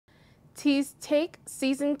T's Take,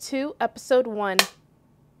 Season 2, Episode 1.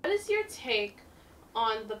 What is your take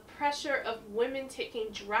on the pressure of women taking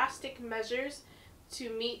drastic measures to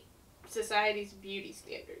meet society's beauty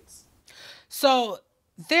standards? So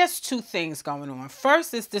there's two things going on.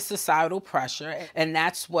 First is the societal pressure, and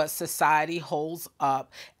that's what society holds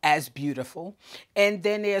up as beautiful. And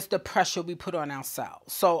then there's the pressure we put on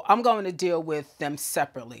ourselves. So I'm going to deal with them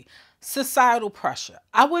separately. Societal pressure.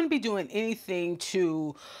 I wouldn't be doing anything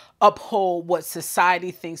to uphold what society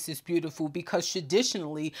thinks is beautiful because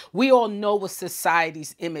traditionally we all know what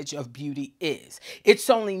society's image of beauty is. It's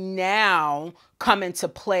only now come into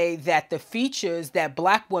play that the features that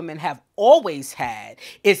Black women have always had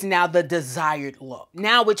is now the desired look.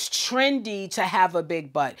 Now it's trendy to have a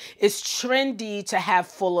big butt. It's trendy to have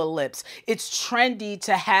fuller lips. It's trendy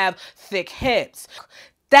to have thick hips.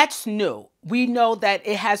 That's new. We know that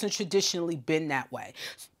it hasn't traditionally been that way.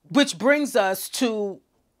 Which brings us to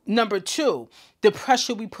number two, the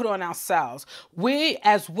pressure we put on ourselves. We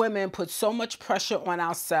as women put so much pressure on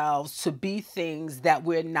ourselves to be things that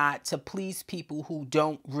we're not, to please people who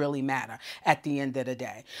don't really matter at the end of the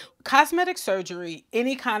day. Cosmetic surgery,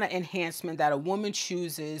 any kind of enhancement that a woman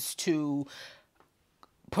chooses to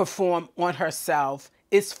perform on herself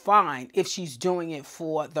is fine if she's doing it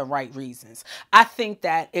for the right reasons. I think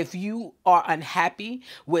that if you are unhappy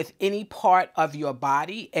with any part of your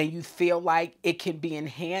body and you feel like it can be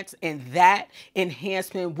enhanced and that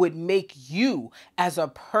enhancement would make you as a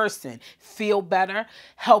person feel better,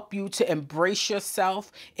 help you to embrace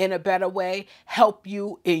yourself in a better way, help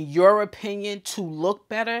you, in your opinion, to look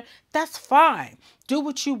better, that's fine. Do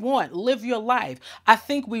what you want. Live your life. I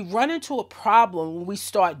think we run into a problem when we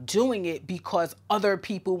start doing it because other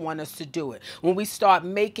people want us to do it. When we start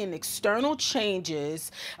making external changes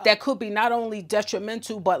that could be not only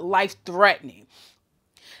detrimental but life-threatening.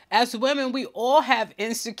 As women, we all have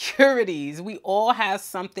insecurities. We all have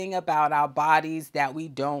something about our bodies that we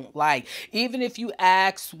don't like. Even if you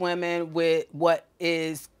ask women with what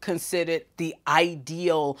is considered the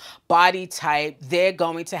ideal body type, they're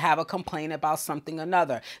going to have a complaint about something or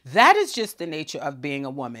another. That is just the nature of being a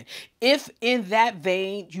woman. If in that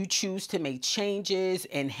vein you choose to make changes,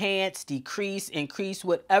 enhance, decrease, increase,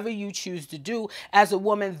 whatever you choose to do as a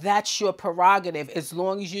woman, that's your prerogative as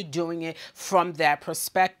long as you're doing it from that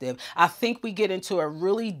perspective. I think we get into a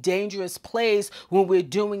really dangerous place when we're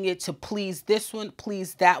doing it to please this one,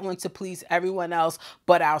 please that one, to please everyone else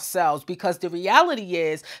but ourselves, because the reality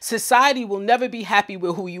is society will never be happy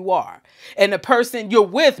with who you are. And the person you're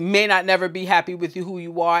with may not never be happy with who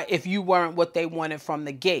you are if you weren't what they wanted from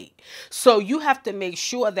the gate. So you have to make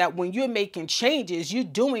sure that when you're making changes, you're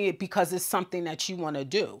doing it because it's something that you want to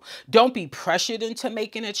do. Don't be pressured into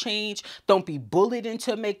making a change. Don't be bullied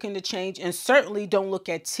into making the change. And certainly don't look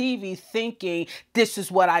at TV thinking this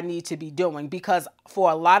is what I need to be doing, because for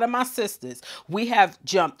a lot of my sisters, we have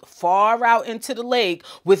jumped far out into the lake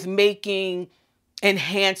with making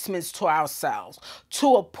enhancements to ourselves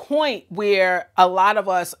to a point where a lot of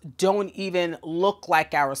us don't even look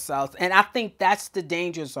like ourselves. And I think that's the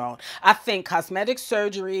danger zone. I think cosmetic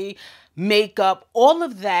surgery, makeup, all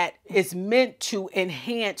of that is meant to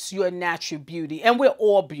enhance your natural beauty. And we're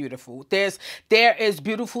all beautiful. There is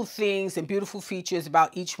beautiful things and beautiful features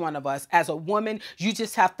about each one of us. As a woman, you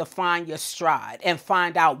just have to find your stride and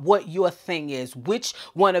find out what your thing is, which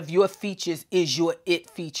one of your features is your it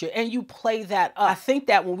feature, and you play that up. I think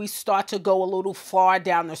that when we start to go a little far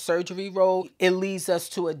down the surgery road, it leads us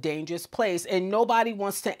to a dangerous place. And nobody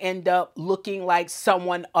wants to end up looking like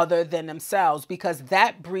someone other than themselves, because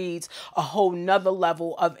that breeds a whole nother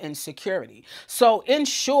level of insecurity. So in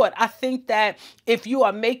short, I think that if you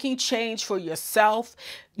are making change for yourself,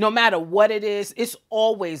 no matter what it is, it's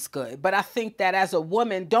always good. But I think that as a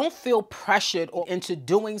woman, don't feel pressured or into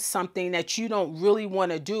doing something that you don't really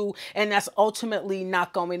want to do, and that's ultimately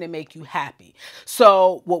not going to make you happy.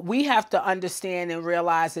 So what we have to understand and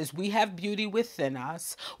realize is we have beauty within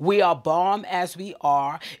us. We are bomb as we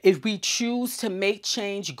are. If we choose to make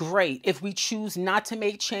change, great. If we choose not to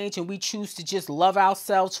make change and we choose to just love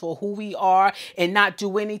ourselves for who we are and not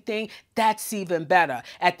do anything, that's even better.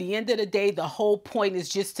 At the end of the day, the whole point is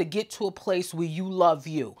just to get to a place where you love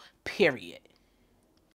you, period.